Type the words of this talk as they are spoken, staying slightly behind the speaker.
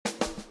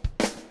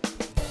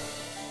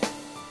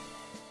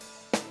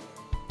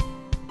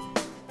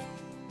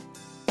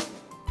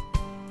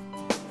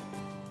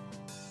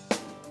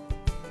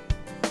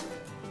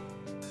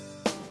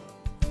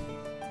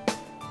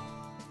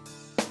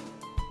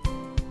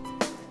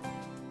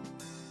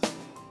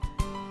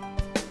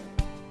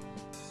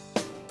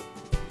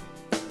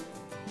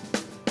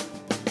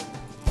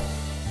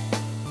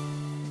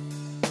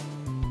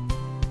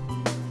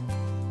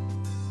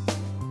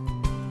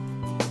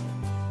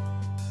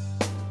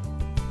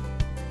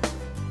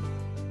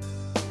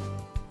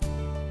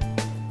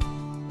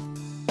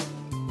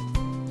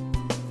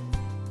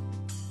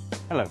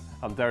Hello,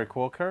 I'm Derek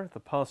Walker, the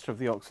pastor of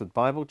the Oxford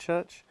Bible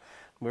Church.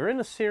 We're in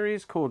a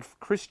series called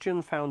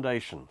Christian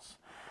Foundations,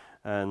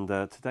 and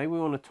today we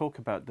want to talk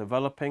about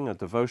developing a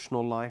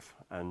devotional life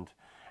and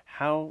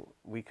how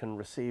we can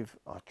receive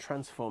our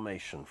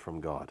transformation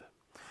from God.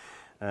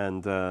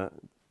 And the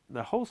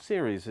whole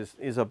series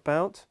is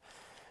about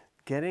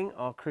getting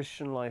our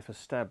Christian life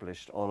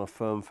established on a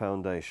firm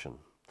foundation.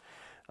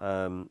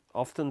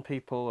 Often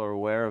people are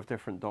aware of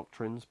different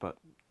doctrines, but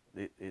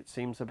it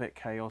seems a bit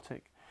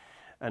chaotic.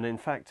 And in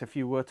fact, if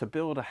you were to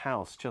build a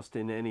house just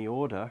in any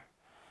order,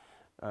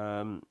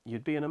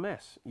 you'd be in a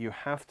mess. You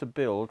have to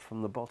build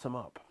from the bottom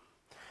up.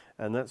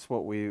 And that's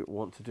what we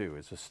want to do,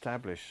 is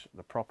establish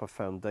the proper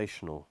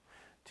foundational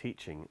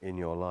teaching in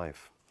your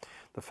life.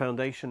 The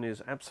foundation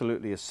is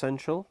absolutely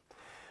essential.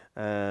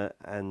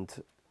 And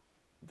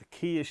the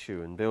key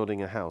issue in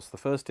building a house, the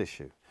first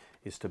issue,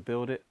 is to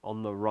build it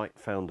on the right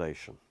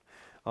foundation.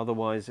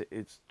 Otherwise,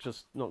 it's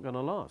just not going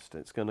to last.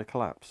 It's going to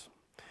collapse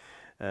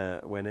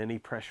when any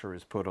pressure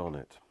is put on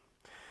it.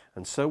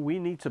 And so we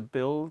need to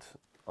build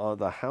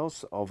the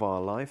house of our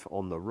life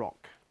on the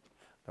rock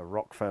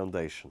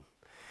foundation,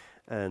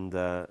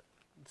 and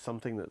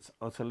something that's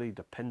utterly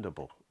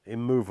dependable,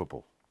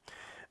 immovable.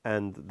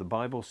 And the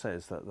Bible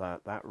says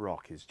that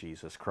rock is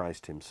Jesus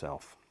Christ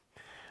himself.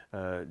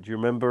 Do you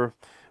remember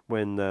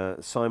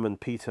when Simon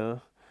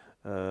Peter,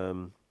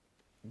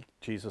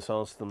 Jesus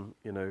asked them,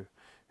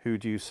 who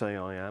do you say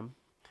I am?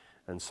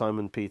 And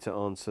Simon Peter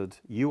answered,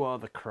 "You are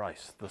the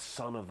Christ, the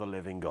Son of the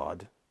living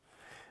God."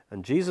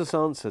 And Jesus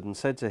answered and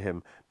said to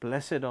him,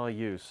 "Blessed are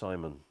you,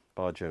 Simon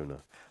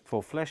Bar-Jonah,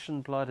 for flesh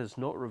and blood has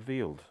not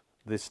revealed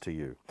this to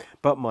you,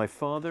 but my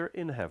Father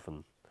in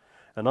heaven.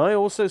 And I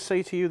also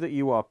say to you that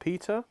you are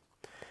Peter,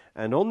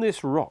 and on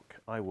this rock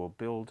I will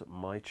build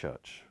my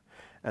church,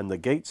 and the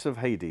gates of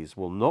Hades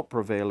will not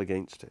prevail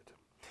against it."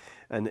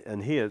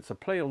 And here, it's a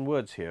play on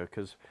words here,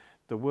 because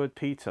the word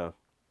Peter,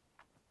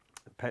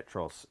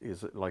 Petros,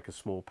 is like a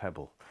small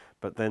pebble.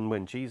 But then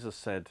when Jesus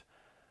said,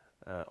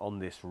 on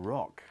this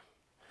rock,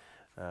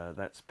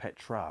 that's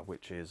Petra,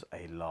 which is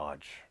a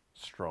large,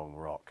 strong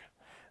rock.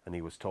 And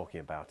he was talking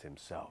about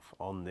himself.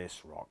 On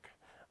this rock,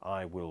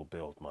 I will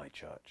build my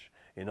church.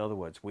 In other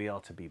words, we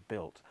are to be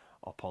built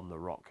upon the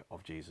rock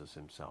of Jesus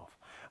himself.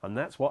 And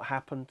that's what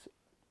happened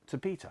to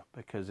Peter,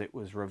 because it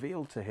was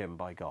revealed to him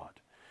by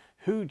God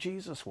who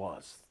Jesus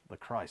was, the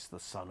Christ, the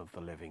Son of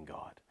the living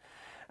God.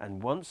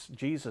 And once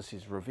Jesus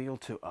is revealed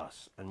to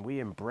us and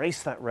we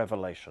embrace that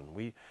revelation,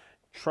 we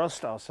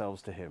trust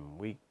ourselves to him,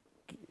 we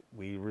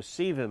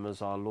receive him as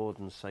our Lord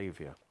and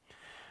Savior,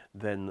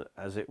 then,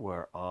 as it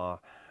were,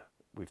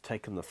 we've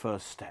taken the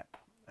first step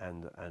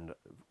and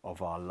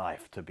of our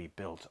life to be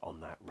built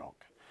on that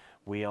rock.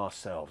 We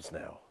ourselves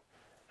now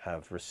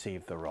have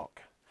received the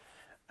rock,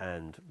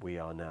 and we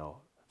are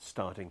now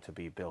starting to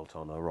be built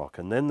on a rock.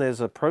 And then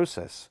there's a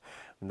process,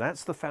 and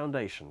that's the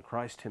foundation,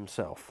 Christ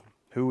himself,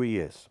 who he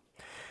is.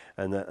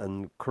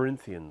 And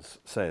Corinthians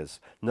says,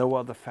 "No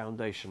other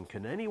foundation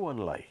can anyone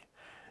lay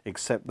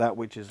except that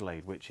which is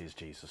laid, which is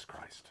Jesus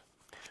Christ."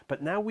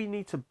 But now we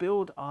need to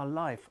build our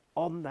life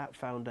on that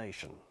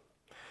foundation.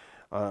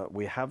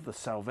 We have the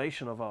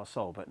salvation of our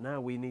soul, but now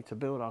we need to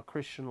build our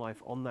Christian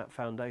life on that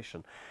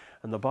foundation.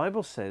 And the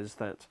Bible says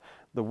that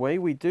the way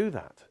we do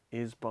that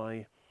is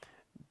by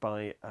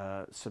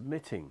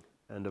submitting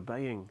and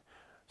obeying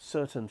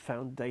certain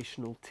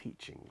foundational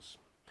teachings.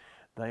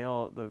 They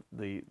are the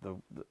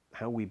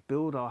how we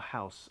build our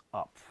house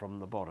up from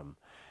the bottom.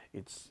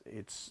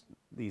 It's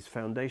these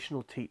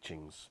foundational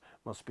teachings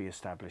must be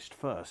established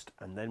first,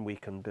 and then we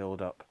can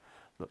build up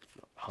the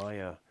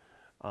higher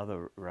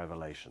other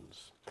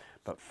revelations.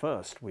 But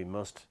first we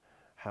must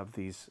have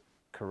these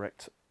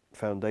correct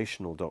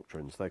foundational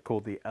doctrines. They're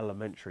called the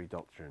elementary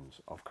doctrines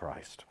of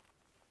Christ.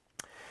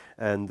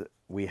 And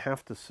we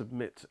have to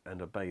submit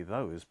and obey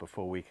those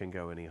before we can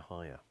go any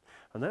higher.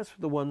 And that's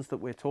the ones that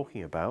we're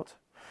talking about.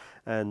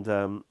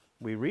 And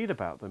we read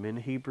about them in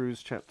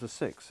Hebrews chapter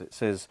 6. It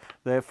says,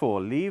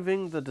 "Therefore,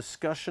 leaving the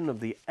discussion of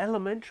the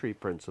elementary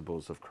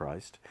principles of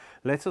Christ,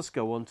 let us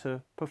go on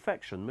to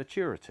perfection,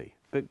 maturity,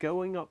 but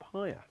going up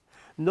higher,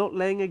 not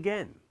laying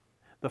again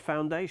the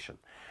foundation."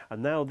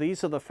 And now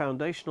these are the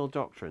foundational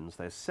doctrines.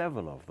 There's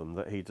 7 of them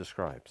that he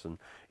describes. And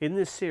in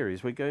this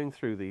series, we're going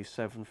through these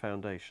 7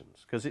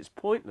 foundations, because it's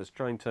pointless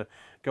trying to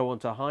go on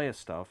to higher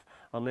stuff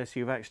unless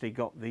you've actually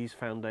got these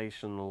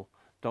foundational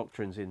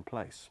doctrines in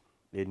place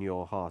in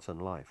your heart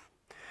and life.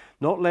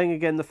 Not laying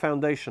again the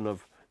foundation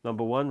of,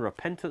 number 1,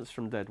 repentance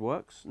from dead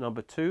works.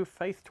 Number 2,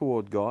 faith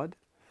toward God.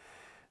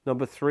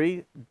 Number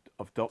 3,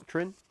 of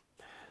doctrine.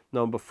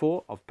 Number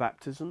 4, of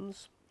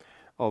baptisms.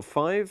 Of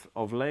 5,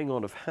 of laying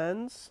on of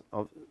hands.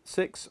 Of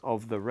 6,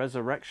 of the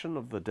resurrection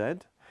of the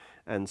dead.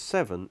 And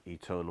 7,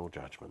 eternal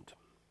judgment.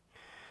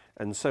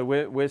 And so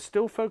we're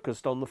still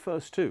focused on the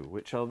first 2,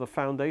 which are the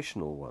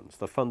foundational ones,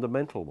 the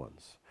fundamental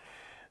ones,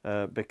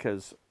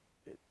 because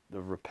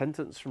the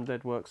repentance from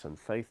dead works and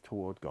faith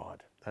toward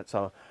God. That's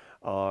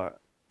the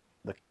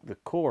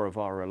core of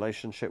our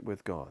relationship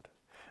with God.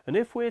 And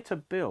if we're to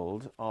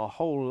build our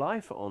whole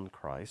life on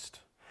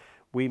Christ,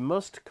 we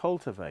must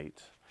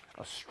cultivate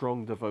a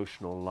strong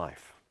devotional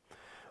life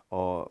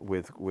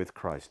with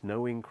Christ,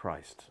 knowing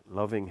Christ,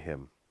 loving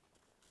him,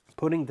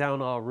 putting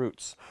down our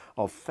roots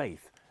of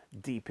faith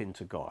deep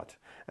into God,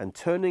 and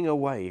turning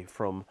away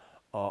from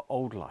our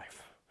old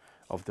life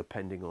of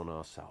depending on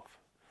ourselves.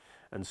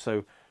 And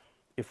so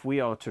if we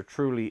are to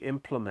truly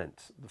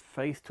implement the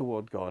faith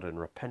toward God and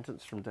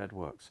repentance from dead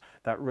works,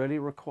 that really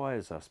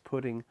requires us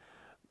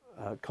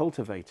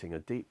cultivating a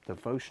deep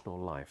devotional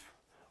life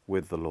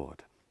with the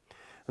Lord.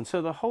 And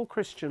so the whole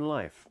Christian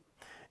life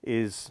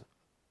is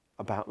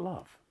about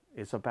love.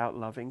 It's about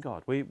loving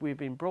God. We've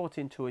been brought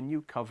into a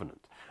new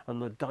covenant,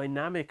 and the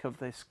dynamic of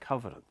this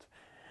covenant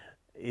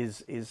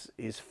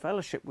is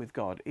fellowship with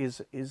God,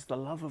 is the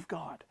love of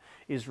God,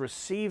 is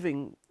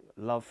receiving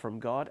love from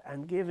God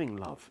and giving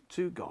love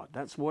to God.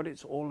 That's what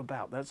it's all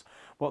about. That's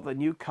what the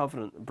new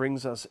covenant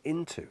brings us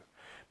into,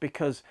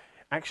 because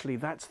actually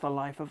that's the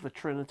life of the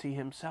Trinity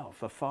himself,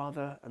 the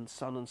Father and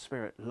Son and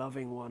Spirit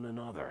loving one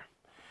another.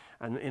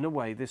 And in a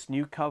way, this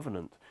new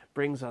covenant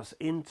brings us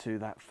into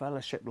that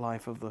fellowship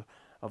life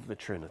of the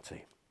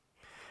Trinity.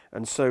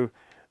 And so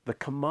the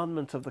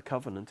commandment of the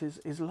covenant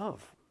is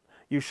love.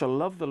 You shall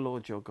love the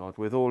Lord your God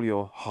with all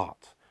your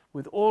heart,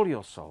 with all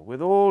your soul,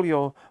 with all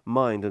your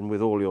mind, and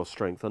with all your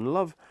strength, and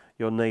love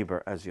your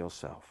neighbor as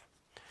yourself.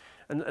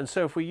 And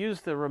so if we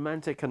use the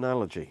romantic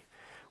analogy,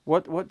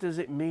 what does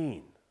it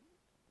mean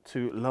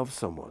to love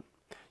someone?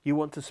 You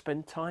want to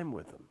spend time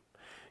with them.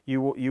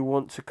 You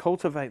want to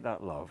cultivate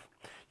that love.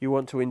 You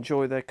want to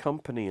enjoy their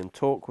company and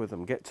talk with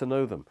them, get to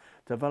know them,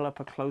 develop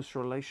a close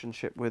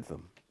relationship with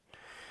them.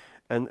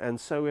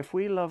 And so if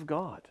we love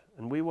God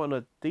and we want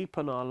to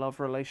deepen our love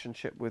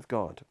relationship with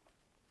God,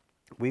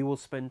 we will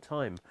spend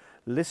time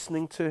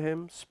listening to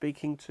him,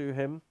 speaking to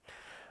him.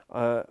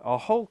 Our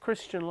whole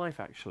Christian life,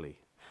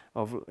 actually,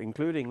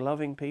 including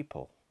loving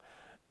people,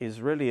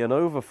 is really an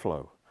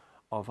overflow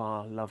of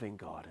our loving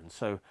God. And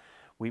so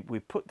we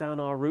put down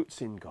our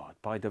roots in God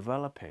by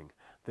developing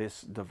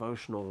this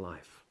devotional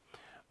life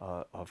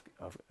of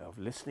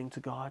listening to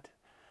God,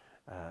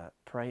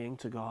 praying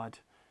to God,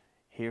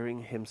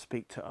 hearing him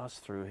speak to us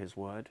through his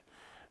word.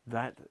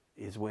 That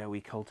is where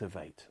we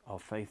cultivate our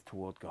faith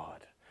toward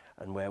God,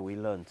 and where we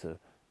learn to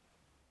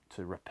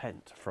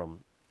repent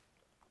from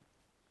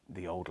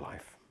the old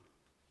life.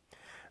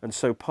 And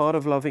so part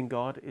of loving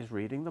God is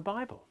reading the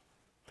Bible.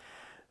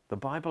 The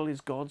Bible is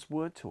God's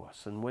word to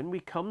us. And when we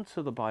come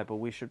to the Bible,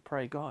 we should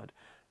pray, God,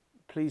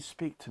 please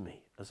speak to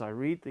me. As I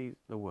read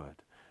the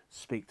word,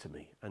 speak to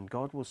me. And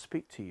God will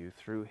speak to you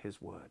through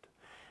his word.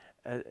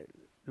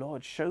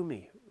 Lord, show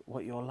me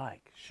what you're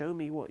like. Show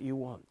me what you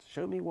want.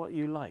 Show me what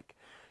you like.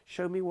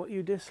 Show me what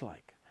you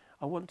dislike.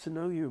 I want to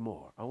know you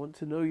more. I want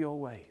to know your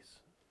ways.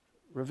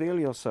 Reveal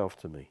yourself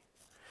to me.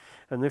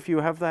 And if you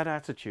have that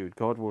attitude,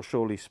 God will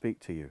surely speak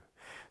to you.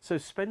 So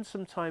spend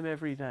some time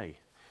every day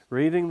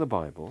reading the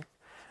Bible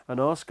and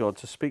ask God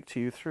to speak to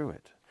you through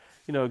it.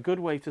 You know, a good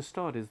way to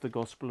start is the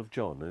Gospel of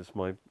John. It's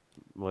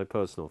my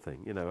personal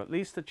thing. You know, at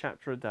least a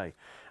chapter a day,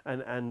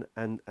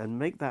 and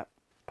make that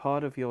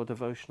part of your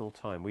devotional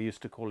time. We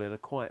used to call it a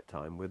quiet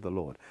time with the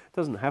Lord. It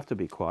doesn't have to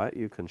be quiet.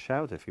 You can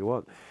shout if you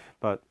want,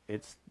 but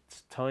it's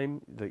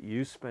time that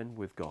you spend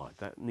with God.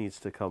 That needs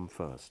to come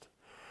first.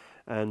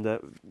 And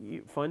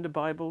you find a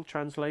Bible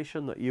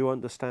translation that you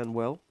understand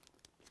well.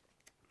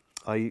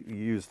 I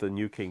use the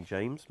New King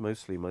James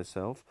mostly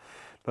myself,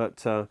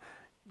 but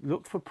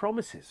look for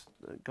promises.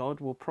 God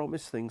will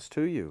promise things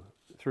to you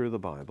through the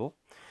Bible,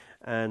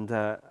 and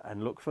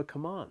look for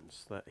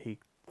commands,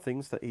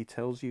 things that he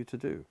tells you to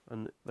do,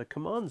 and the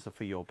commands are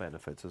for your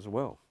benefit as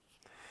well.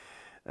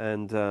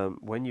 And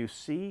when you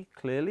see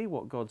clearly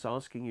what God's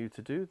asking you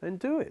to do, then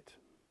do it.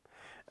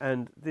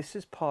 And this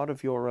is part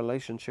of your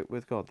relationship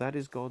with God. That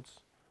is you'll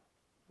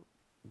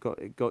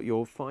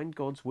find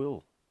God's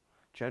will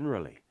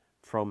generally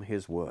from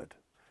his word,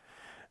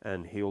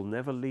 and he'll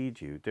never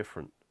lead you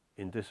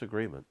in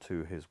disagreement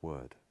to his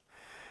word,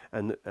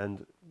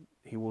 and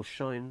he will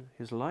shine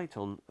his light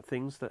on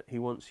things that he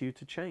wants you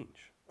to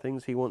change,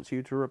 things he wants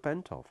you to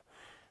repent of,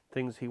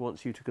 things he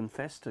wants you to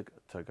confess to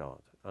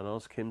God and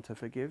ask him to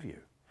forgive you.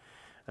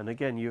 And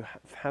again, you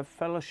have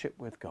fellowship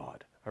with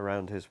God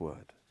around his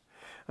word,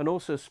 and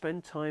also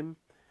spend time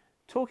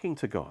talking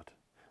to God.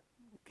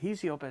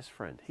 He's your best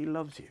friend. He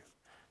loves you.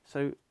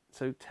 So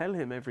tell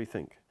him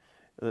everything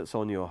that's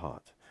on your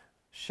heart.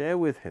 Share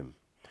with him.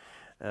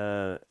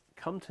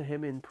 Come to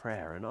him in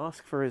prayer and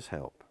ask for his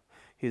help.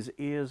 His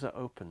ears are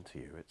open to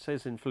you. It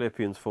says in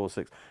Philippians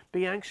 4:6,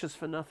 be anxious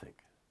for nothing.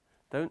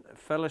 Don't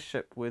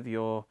fellowship with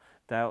your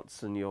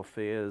doubts and your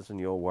fears and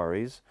your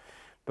worries,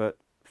 but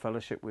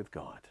fellowship with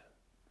God,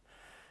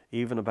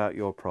 even about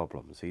your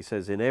problems. He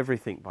says, in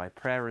everything by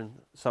prayer and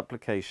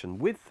supplication,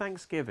 with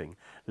thanksgiving,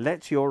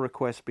 let your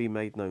requests be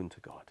made known to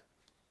God.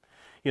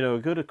 You know,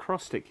 a good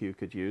acrostic you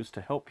could use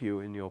to help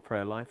you in your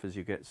prayer life as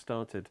you get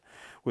started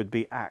would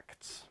be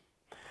ACTS.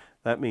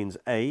 That means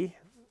A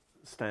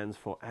stands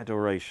for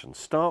adoration.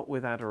 Start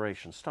with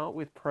adoration. Start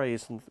with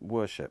praise and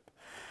worship.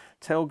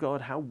 Tell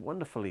God how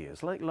wonderful he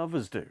is, like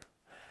lovers do.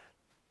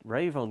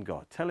 rave on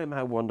God. Tell him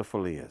how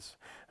wonderful he is.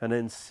 And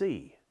then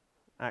C,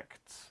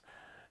 Acts.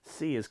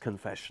 C is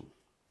confession.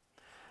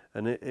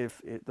 And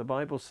the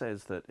Bible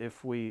says that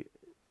if we,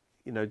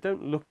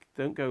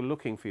 don't go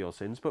looking for your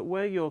sins, but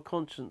where your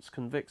conscience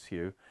convicts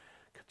you,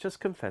 just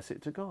confess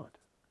it to God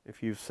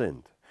if you've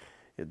sinned.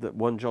 That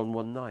 1 John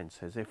 1:9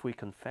 says, if we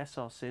confess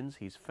our sins,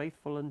 he's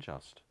faithful and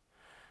just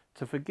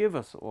to forgive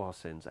us all our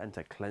sins and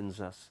to cleanse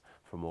us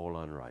from all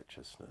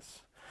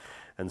unrighteousness.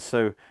 And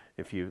so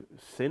if you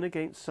sin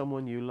against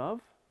someone you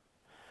love,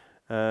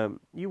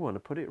 you want to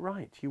put it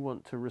right. You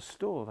want to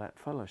restore that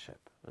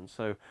fellowship. And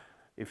so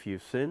if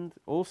you've sinned,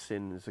 all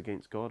sin is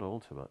against God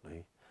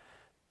ultimately.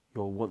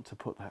 You'll want to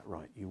put that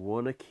right. You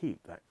want to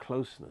keep that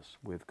closeness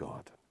with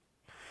God.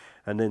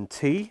 And then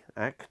T,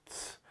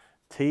 Acts.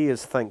 T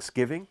is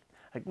thanksgiving.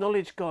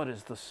 Acknowledge God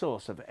as the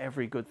source of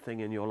every good thing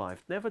in your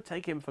life. Never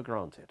take him for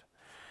granted.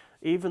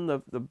 Even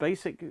the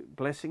basic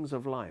blessings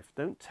of life,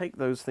 don't take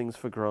those things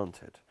for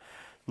granted.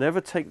 Never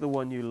take the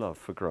one you love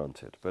for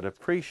granted, but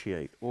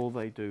appreciate all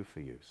they do for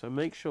you. So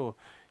make sure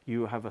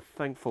you have a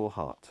thankful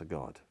heart to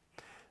God.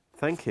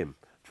 Thank him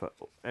for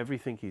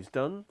everything he's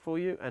done for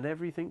you and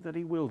everything that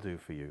he will do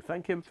for you.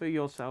 Thank him for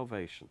your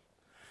salvation.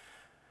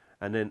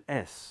 And then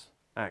S,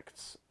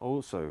 Acts,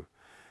 also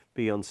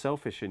be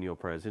unselfish in your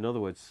prayers. In other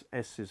words,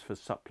 S is for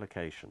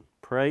supplication.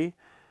 Pray.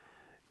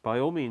 By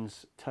all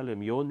means, tell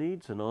him your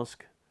needs and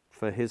ask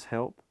for his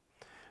help,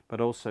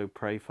 but also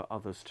pray for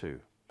others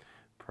too.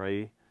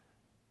 Pray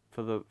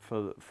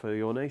for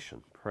your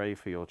nation. Pray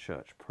for your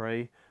church.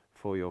 Pray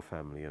for your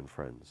family and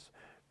friends.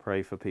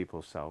 Pray for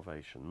people's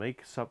salvation.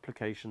 Make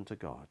supplication to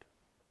God.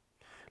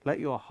 Let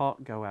your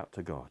heart go out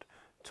to God.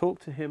 Talk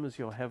to him as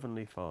your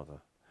heavenly Father,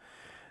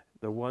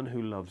 the one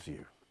who loves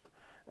you.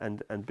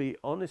 And be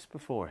honest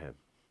before him,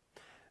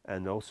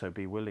 and also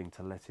be willing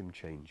to let him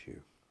change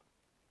you.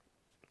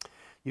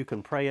 You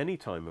can pray any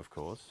time, of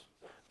course,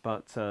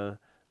 but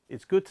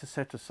it's good to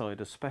set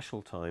aside a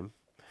special time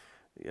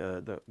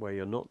where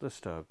you're not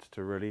disturbed,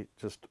 to really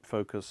just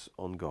focus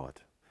on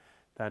God.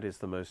 That is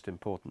the most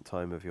important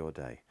time of your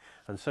day.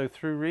 And so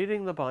through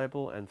reading the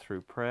Bible and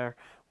through prayer,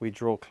 we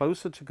draw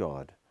closer to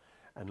God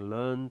and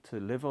learn to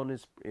live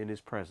in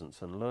his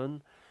presence, and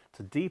learn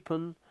to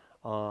deepen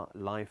our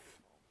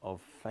life of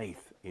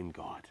faith in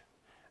God.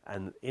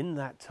 And in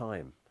that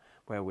time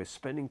where we're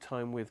spending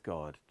time with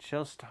God,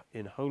 just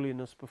in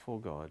holiness before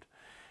God,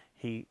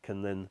 he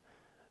can then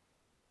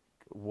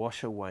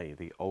wash away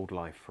the old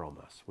life from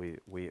us.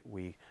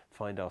 We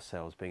find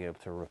ourselves being able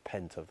to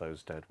repent of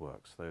those dead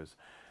works,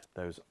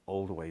 those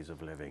old ways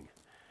of living,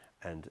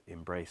 and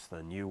embrace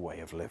the new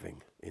way of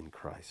living in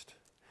Christ.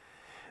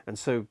 And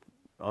so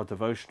our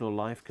devotional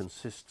life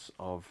consists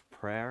of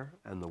prayer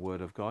and the Word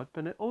of God,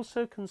 but it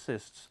also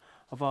consists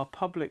of our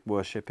public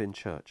worship in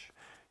church.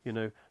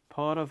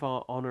 Part of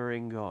our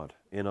honouring God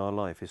in our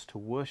life is to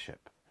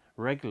worship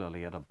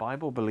regularly at a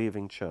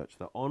Bible-believing church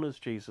that honours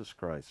Jesus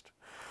Christ.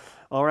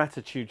 Our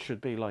attitude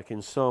should be like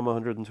in Psalm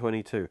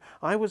 122.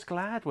 I was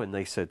glad when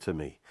they said to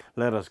me,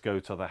 let us go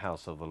to the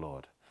house of the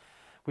Lord.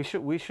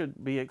 We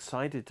should be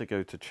excited to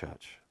go to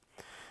church.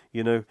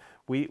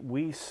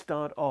 We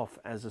start off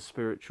as a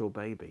spiritual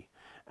baby.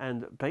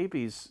 And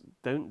babies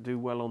don't do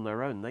well on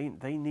their own.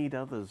 They need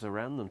others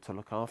around them to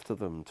look after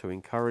them, to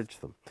encourage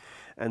them.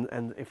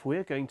 And if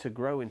we're going to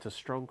grow into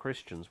strong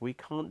Christians, we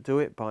can't do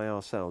it by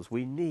ourselves.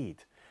 We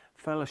need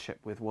fellowship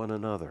with one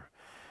another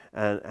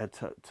and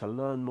to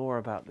learn more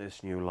about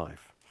this new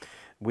life.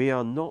 We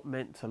are not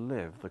meant to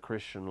live the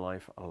Christian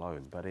life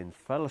alone, but in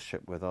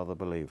fellowship with other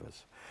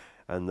believers.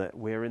 And that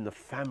we're in the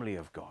family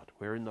of God.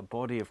 We're in the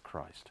body of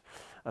Christ.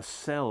 A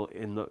cell,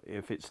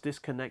 if it's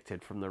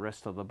disconnected from the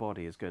rest of the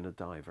body, is going to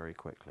die very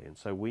quickly. And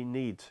so we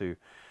need to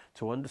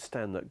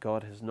understand that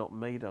God has not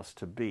made us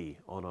to be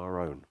on our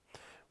own.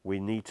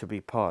 We need to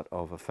be part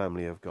of a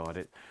family of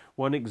God.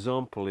 One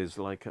example is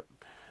like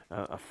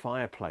a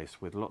fireplace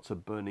with lots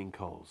of burning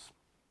coals.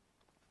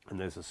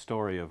 And there's a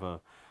story of a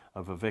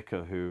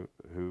vicar who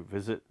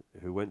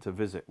went to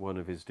visit one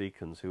of his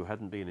deacons who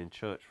hadn't been in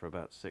church for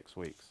about 6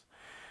 weeks.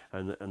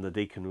 And the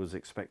deacon was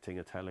expecting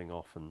a telling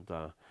off, and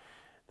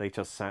they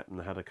just sat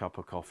and had a cup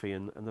of coffee,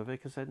 and the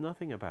vicar said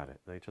nothing about it.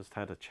 They just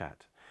had a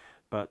chat.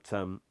 But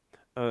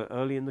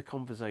early in the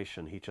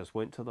conversation, he just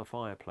went to the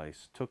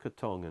fireplace, took a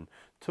tong and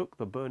took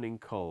the burning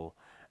coal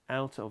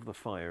out of the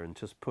fire and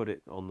just put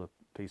it on the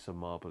piece of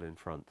marble in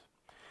front.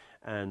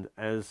 And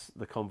as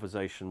the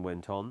conversation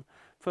went on,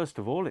 first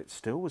of all, it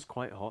still was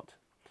quite hot,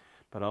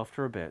 but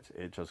after a bit,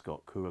 it just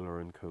got cooler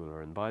and cooler.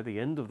 And by the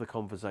end of the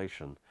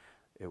conversation,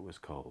 it was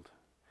cold.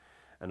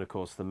 And of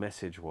course, the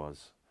message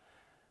was,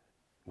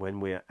 when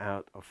we're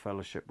out of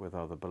fellowship with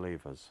other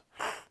believers,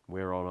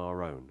 we're on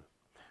our own.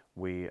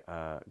 We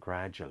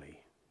gradually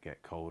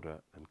get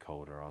colder and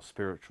colder. Our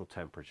spiritual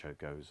temperature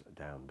goes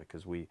down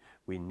because we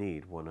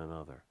need one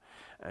another.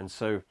 And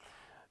so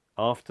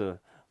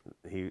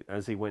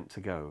as he went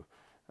to go,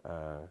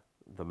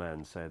 the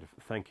man said,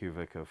 "Thank you,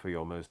 Vicar, for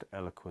your most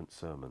eloquent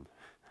sermon."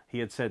 He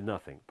had said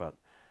nothing, but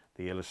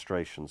the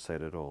illustration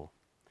said it all.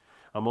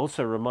 I'm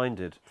also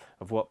reminded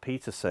of what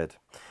Peter said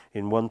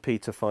In 1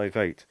 Peter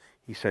 5:8,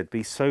 he said,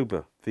 "Be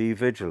sober, be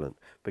vigilant,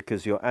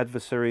 because your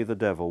adversary the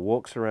devil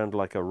walks around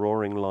like a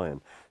roaring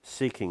lion,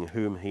 seeking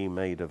whom he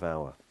may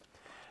devour."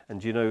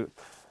 And you know,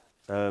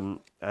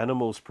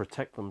 animals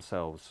protect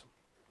themselves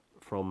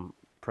from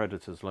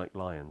predators like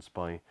lions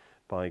by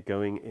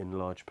going in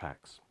large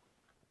packs,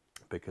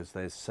 because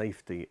there's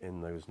safety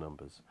in those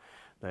numbers.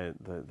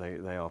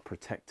 They are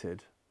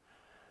protected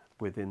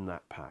within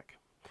that pack.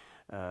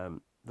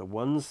 The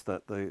ones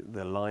that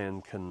the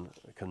lion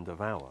can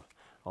devour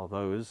are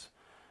those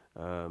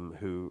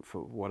who,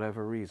 for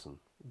whatever reason,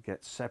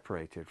 get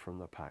separated from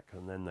the pack,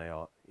 and then they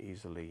are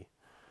easily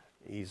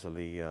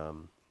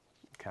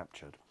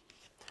captured.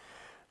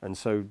 And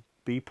so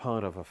be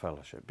part of a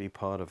fellowship, be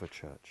part of a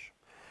church.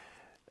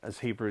 As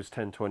Hebrews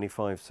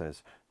 10:25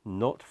 says,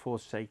 not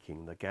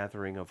forsaking the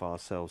gathering of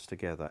ourselves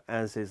together,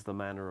 as is the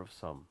manner of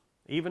some.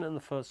 Even in the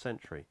first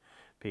century,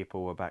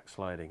 people were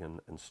backsliding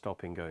and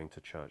stopping going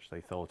to church.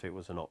 They thought it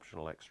was an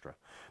optional extra.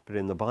 But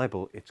in the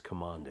Bible, it's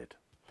commanded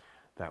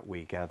that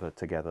we gather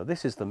together.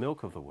 This is the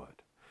milk of the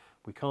word.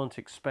 We can't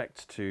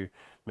expect to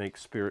make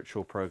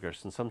spiritual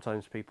progress. And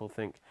sometimes people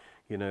think,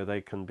 you know, they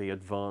can be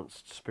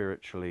advanced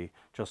spiritually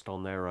just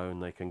on their own.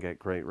 They can get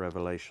great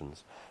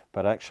revelations.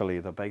 But actually,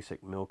 the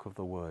basic milk of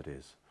the word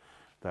is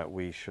that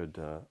we should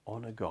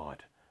honor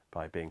God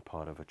by being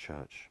part of a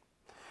church.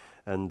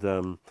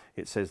 And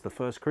it says the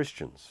first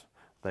Christians,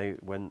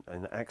 when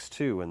in Acts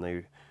 2, when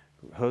they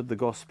heard the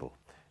gospel,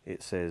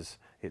 it says,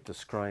 it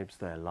describes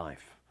their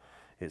life.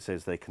 It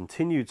says they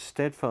continued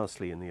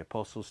steadfastly in the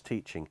apostles'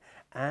 teaching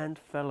and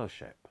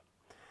fellowship,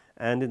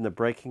 and in the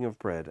breaking of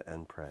bread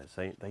and prayers.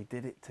 They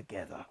did it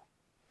together.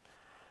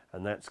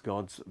 And that's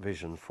God's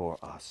vision for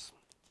us.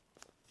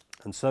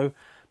 And so,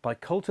 by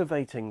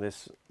cultivating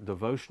this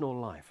devotional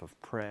life of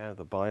prayer,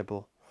 the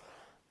Bible,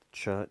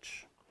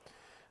 church,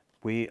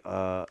 we're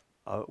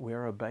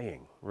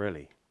obeying,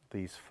 really,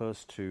 these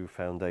first two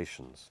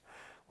foundations.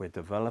 We're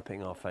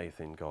developing our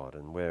faith in God,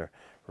 and we're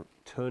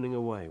turning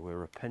away, we're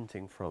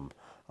repenting from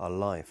a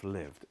life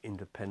lived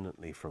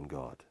independently from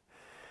God.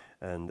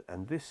 And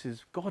this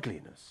is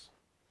godliness,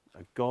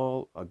 a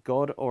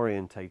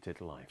God-orientated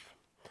life.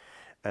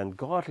 And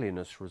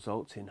godliness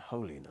results in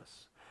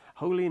holiness.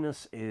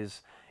 Holiness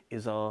is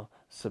our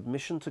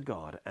submission to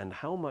God and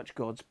how much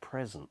God's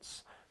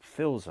presence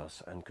fills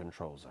us and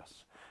controls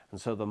us. And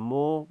so the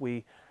more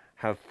we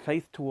have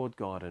faith toward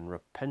God and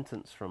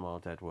repentance from our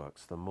dead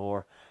works, the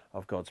more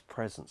of God's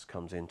presence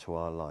comes into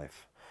our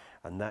life.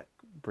 And that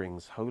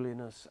brings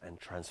holiness and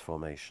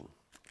transformation.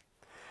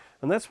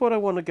 And that's what I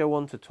want to go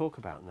on to talk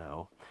about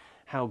now,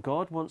 how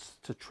God wants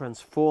to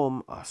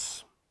transform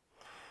us.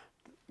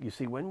 You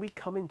see, when we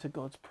come into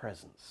God's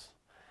presence,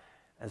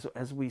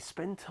 as we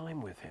spend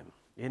time with him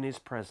in his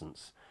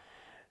presence,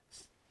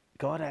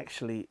 God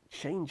actually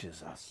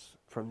changes us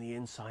from the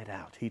inside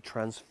out. He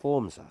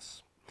transforms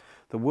us.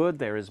 The word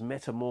there is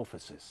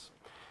metamorphosis,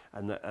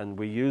 and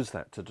we use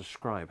that to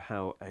describe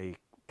how a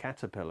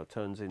caterpillar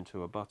turns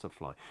into a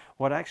butterfly.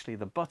 What actually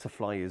the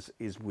butterfly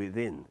is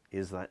within,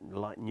 is that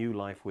new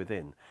life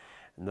within.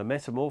 And the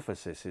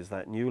metamorphosis is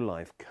that new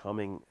life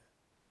coming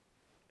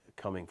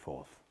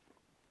forth.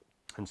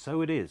 And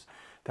so it is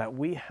that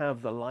we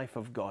have the life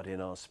of God in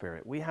our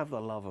spirit. We have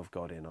the love of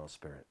God in our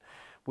spirit.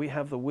 We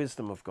have the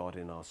wisdom of God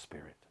in our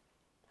spirit.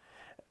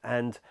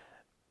 And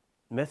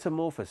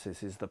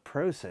metamorphosis is the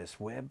process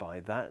whereby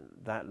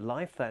that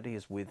life that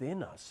is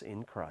within us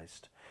in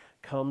Christ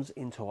comes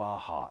into our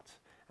heart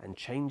and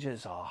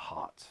changes our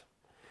heart.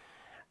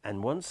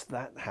 And once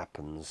that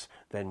happens,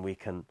 then we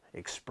can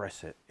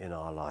express it in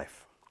our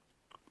life.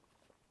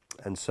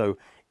 And so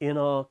in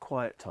our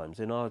quiet times,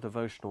 in our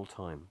devotional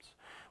times,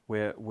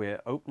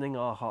 we're opening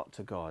our heart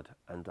to God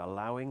and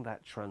allowing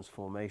that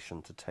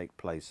transformation to take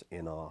place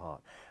in our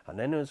heart. And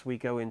then as we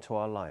go into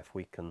our life,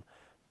 we can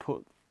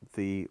put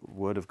the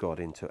Word of God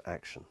into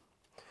action.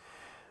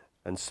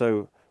 And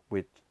so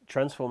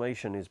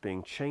transformation is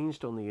being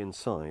changed on the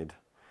inside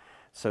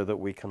so that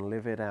we can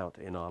live it out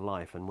in our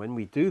life. And when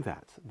we do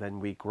that, then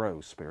we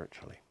grow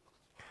spiritually.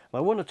 I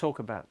want to talk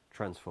about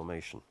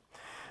transformation.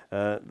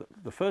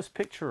 The first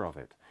picture of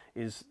it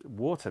is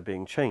water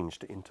being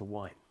changed into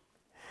wine.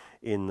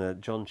 In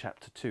John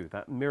chapter 2,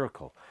 that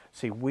miracle.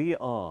 See, we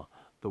are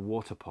the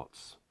water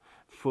pots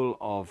full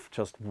of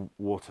just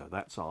water.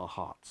 That's our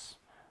hearts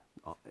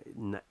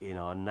in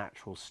our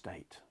natural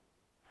state.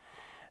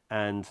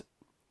 And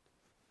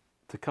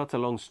to cut a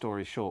long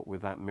story short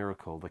with that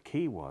miracle, the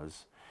key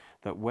was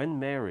that when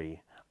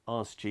Mary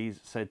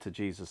said to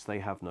Jesus, they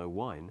have no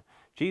wine,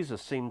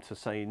 Jesus seemed to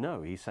say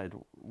no. He said,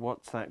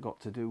 what's that got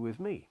to do with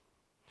me?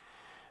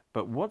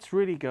 But what's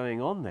really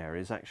going on there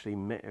is actually,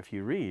 if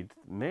you read,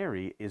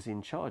 Mary is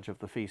in charge of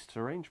the feast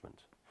arrangement.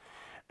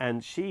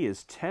 And she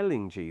is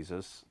telling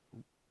Jesus,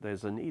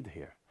 there's a need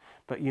here.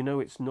 But you know,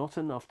 it's not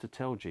enough to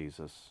tell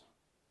Jesus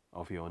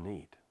of your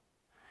need.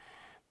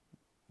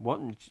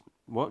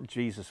 What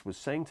Jesus was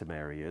saying to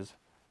Mary is,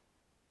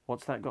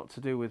 what's that got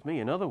to do with me?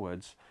 In other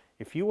words,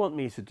 if you want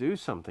me to do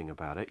something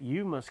about it,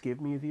 you must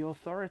give me the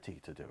authority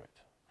to do it.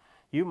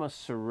 You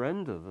must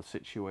surrender the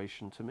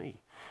situation to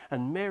me.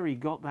 And Mary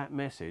got that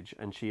message,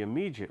 and she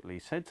immediately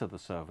said to the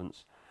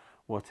servants,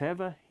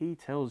 whatever he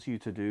tells you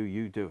to do,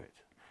 you do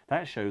it.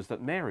 That shows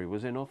that Mary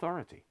was in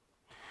authority.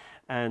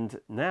 And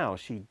now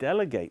she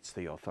delegates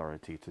the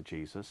authority to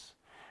Jesus,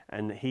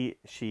 and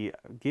she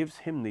gives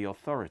him the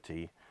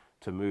authority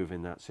to move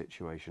in that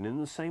situation. In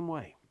the same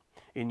way,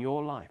 in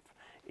your life,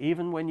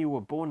 even when you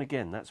were born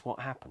again, that's what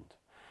happened.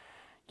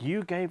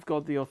 You gave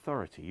God the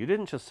authority. You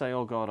didn't just say,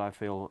 oh God, I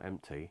feel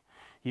empty.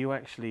 You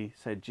actually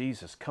said,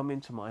 Jesus, come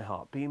into my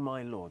heart. Be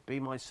my Lord. Be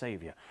my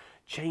Savior.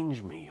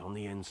 Change me on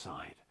the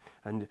inside.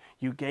 And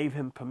you gave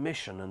him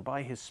permission, and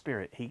by his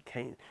Spirit, he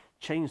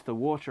changed the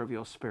water of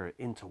your spirit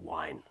into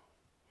wine.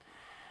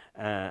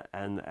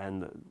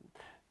 And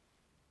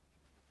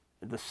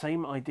the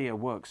same idea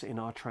works in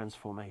our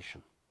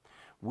transformation.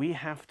 We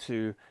have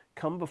to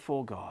come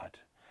before God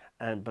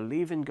and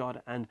believe in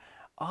God and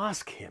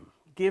ask him,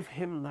 give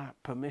him that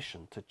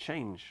permission to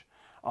change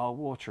our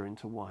water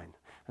into wine.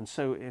 And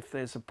so if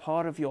there's a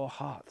part of your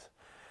heart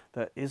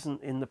that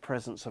isn't in the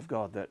presence of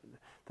God, that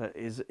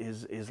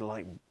is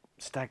like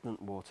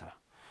stagnant water,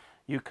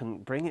 you can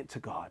bring it to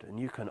God and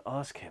you can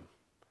ask him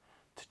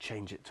to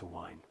change it to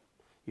wine.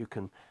 You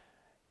can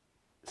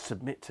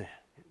submit to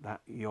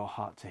your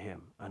heart to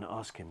him and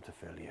ask him to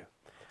fill you.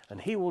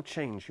 And he will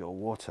change your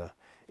water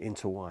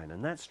into wine.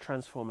 And that's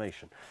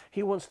transformation.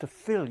 He wants to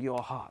fill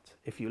your heart,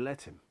 if you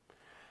let him,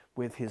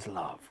 with his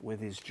love,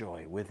 with his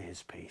joy, with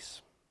his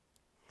peace.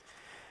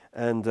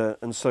 And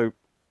so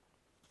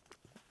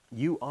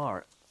you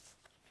are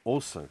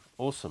also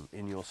awesome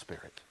in your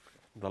spirit.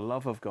 The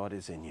love of God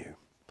is in you.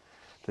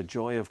 The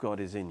joy of God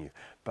is in you.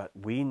 But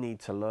we need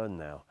to learn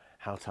now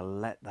how to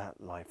let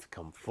that life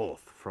come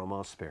forth from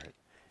our spirit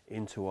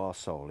into our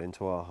soul,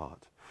 into our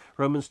heart.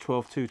 Romans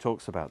 12:2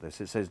 talks about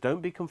this. It says,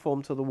 don't be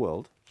conformed to the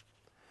world.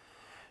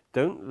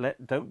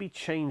 Don't be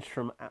changed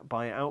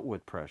by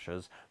outward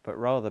pressures, but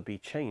rather be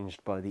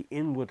changed by the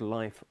inward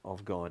life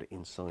of God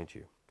inside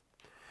you.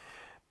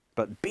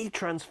 But be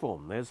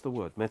transformed. There's the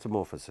word,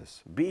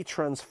 metamorphosis. Be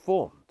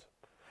transformed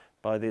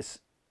by this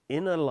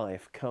inner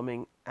life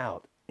coming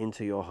out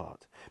into your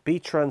heart. Be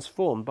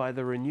transformed by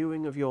the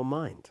renewing of your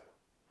mind.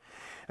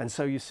 And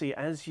so you see,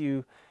 as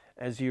you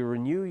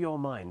renew your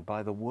mind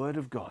by the word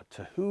of God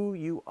to who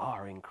you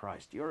are in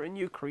Christ, you're a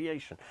new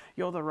creation.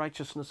 You're the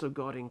righteousness of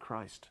God in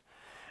Christ.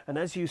 And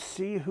as you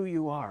see who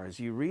you are, as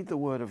you read the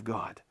word of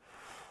God,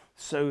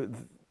 so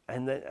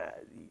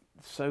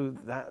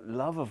that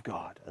love of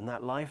God and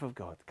that life of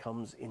God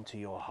comes into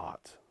your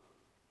heart.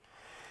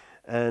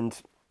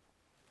 And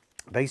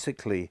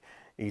basically,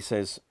 he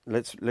says,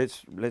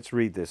 let's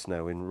read this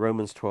now in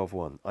Romans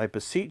 12:1. I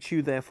beseech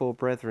you therefore,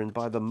 brethren,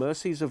 by the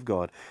mercies of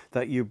God,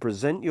 that you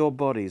present your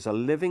bodies a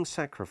living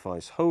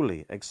sacrifice,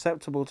 holy,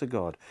 acceptable to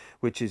God,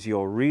 which is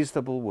your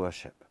reasonable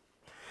worship.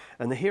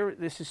 And here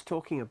this is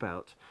talking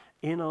about,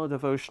 in our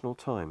devotional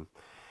time,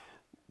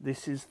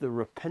 this is the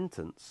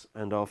repentance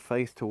and our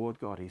faith toward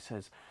God. He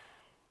says,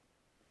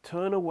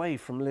 turn away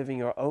from living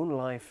your own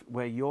life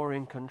where you're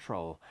in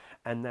control,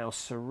 and now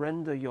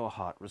surrender your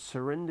heart,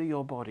 surrender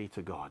your body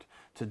to God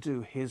to do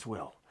his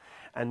will.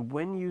 And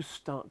when you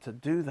start to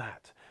do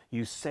that,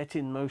 you set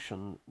in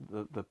motion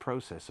the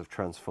process of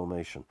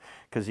transformation.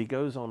 Because he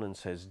goes on and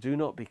says, do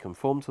not be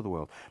conformed to the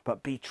world,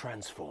 but be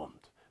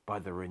transformed by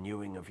the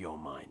renewing of your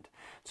mind.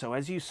 So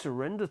as you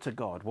surrender to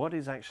God, what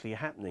is actually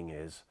happening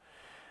is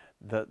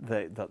that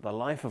the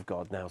life of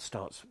God now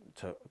starts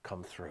to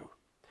come through.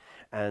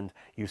 And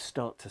you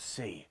start to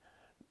see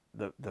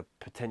the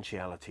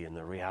potentiality and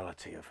the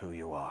reality of who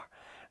you are.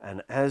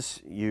 And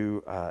as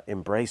you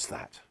embrace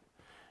that,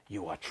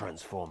 you are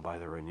transformed by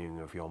the renewing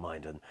of your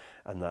mind,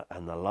 and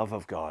the love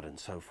of God and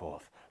so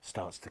forth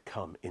starts to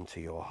come into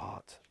your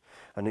heart.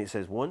 And it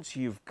says, once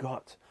you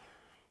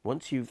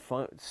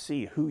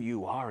see who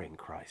you are in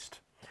Christ,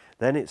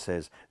 then it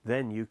says,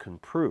 then you can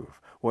prove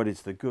what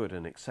is the good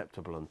and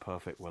acceptable and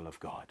perfect will of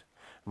God.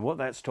 And what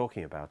that's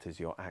talking about is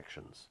your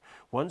actions.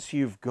 Once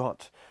you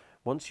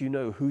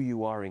know who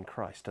you are in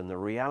Christ and the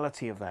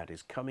reality of that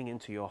is coming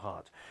into your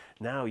heart,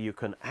 now you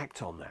can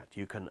act on that.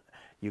 You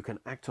can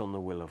act on the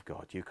will of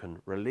God. You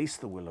can release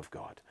the will of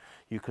God.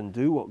 You can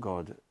do what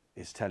God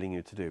is telling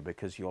you to do,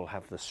 because you'll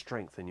have the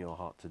strength in your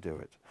heart to do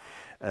it.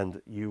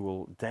 And you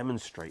will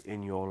demonstrate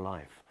in your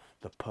life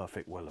the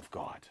perfect will of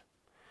God.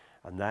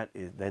 And that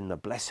is, then the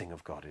blessing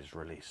of God is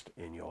released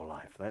in your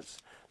life. That's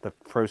the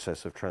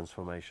process of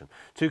transformation.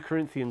 2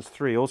 Corinthians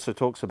 3 also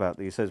talks about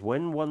this. He says,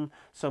 when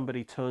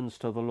somebody turns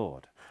to the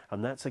Lord,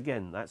 and that's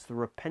the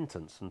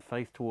repentance and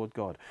faith toward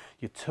God.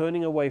 You're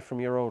turning away from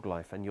your old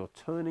life and you're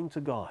turning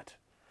to God.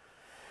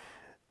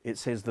 It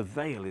says the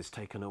veil is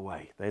taken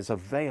away. There's a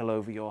veil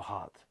over your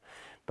heart.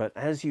 But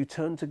as you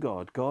turn to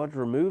God, God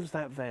removes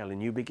that veil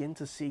and you begin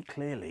to see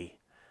clearly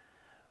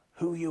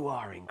who you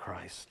are in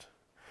Christ.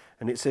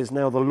 And it says,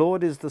 now the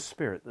Lord is the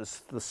Spirit,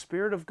 the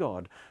Spirit of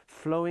God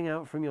flowing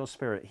out from your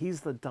spirit.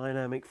 He's the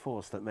dynamic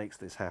force that makes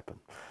this happen.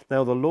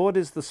 Now the Lord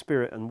is the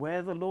Spirit, and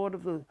where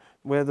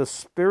the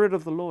Spirit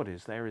of the Lord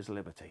is, there is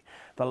liberty.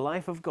 The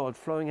life of God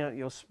flowing out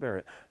your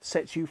spirit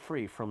sets you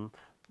free from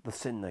the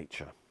sin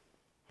nature.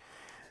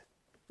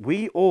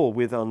 We all,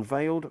 with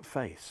unveiled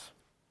face,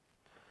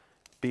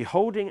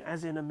 beholding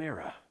as in a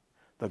mirror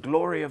the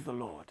glory of the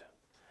Lord,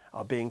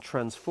 are being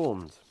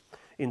transformed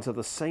into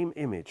the same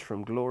image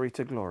from glory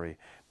to glory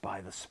by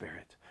the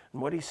Spirit.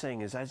 And what he's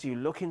saying is, as you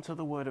look into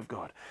the Word of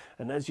God,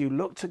 and as you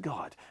look to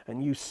God,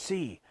 and you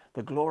see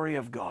the glory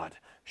of God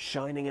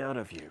shining out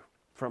of you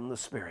from the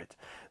Spirit,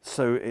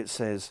 so it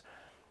says,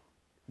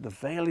 the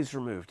veil is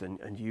removed,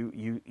 and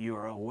you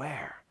are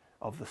aware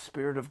of the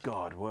Spirit of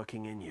God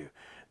working in you.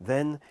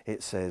 Then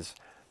it says,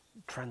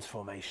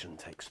 transformation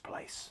takes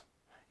place.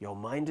 Your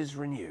mind is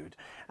renewed,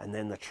 and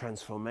then the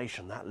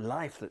transformation, that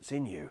life that's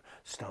in you,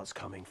 starts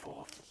coming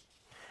forth.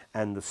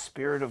 And the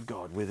Spirit of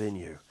God within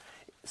you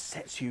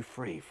sets you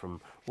free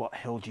from what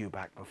held you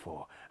back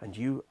before. And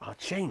you are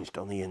changed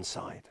on the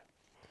inside.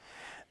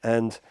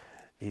 And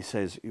he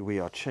says we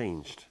are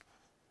changed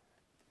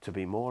to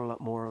be more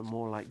and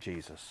more like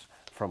Jesus,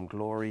 from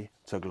glory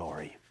to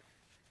glory.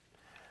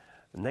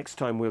 Next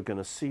time we're going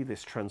to see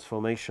this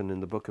transformation in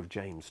the book of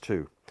James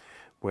too,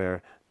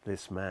 where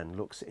this man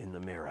looks in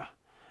the mirror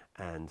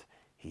and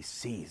he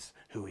sees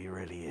who he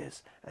really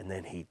is, and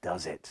then he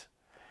does it.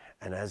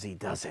 And as he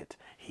does it,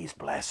 he's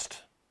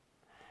blessed.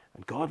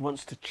 And God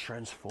wants to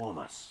transform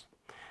us.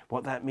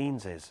 What that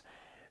means is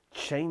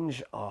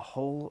change our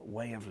whole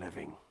way of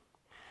living,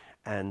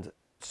 and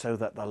so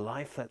that the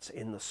life that's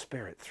in the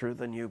Spirit through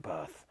the new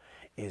birth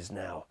is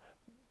now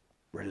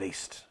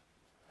released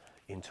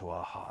into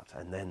our heart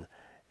and then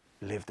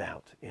lived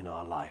out in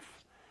our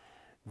life.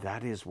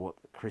 That is what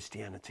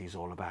Christianity is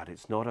all about.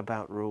 It's not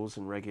about rules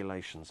and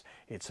regulations.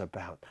 It's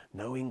about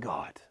knowing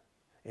God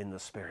in the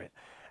Spirit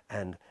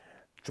and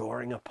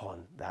drawing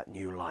upon that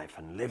new life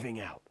and living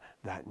out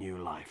that new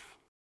life.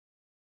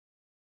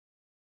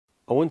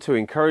 I want to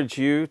encourage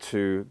you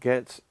to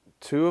get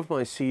 2 of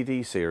my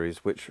CD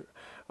series, which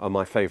are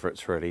my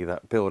favorites really,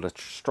 that build a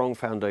strong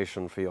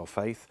foundation for your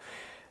faith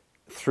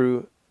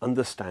through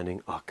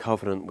understanding our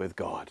covenant with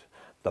God.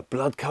 The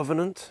blood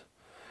covenant,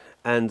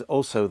 and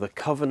also the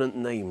covenant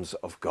names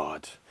of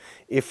God.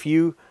 If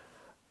you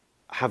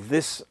have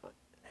this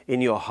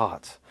in your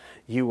heart,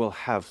 you will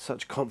have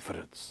such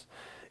confidence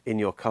in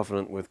your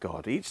covenant with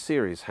God. Each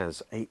series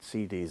has 8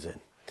 CDs in,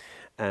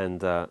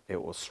 and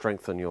it will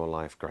strengthen your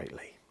life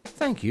greatly.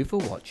 Thank you for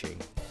watching.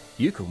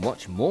 You can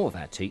watch more of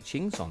our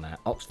teachings on our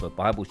Oxford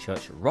Bible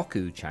Church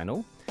Roku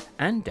channel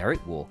and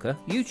Derek Walker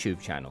YouTube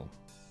channel.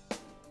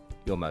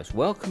 You're most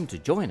welcome to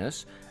join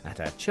us at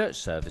our church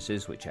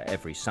services, which are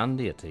every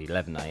Sunday at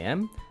 11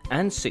 AM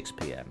and 6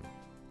 PM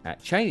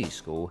at Cheney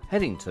School,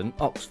 Headington,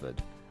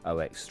 Oxford,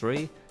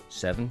 OX3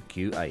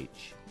 7QH.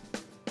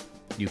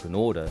 You can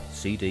order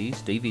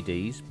CDs,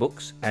 DVDs,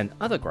 books and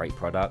other great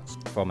products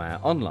from our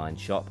online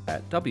shop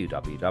at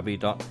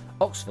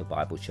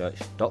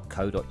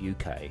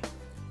www.oxfordbiblechurch.co.uk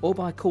or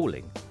by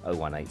calling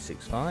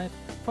 01865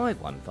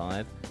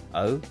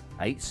 515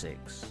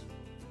 086.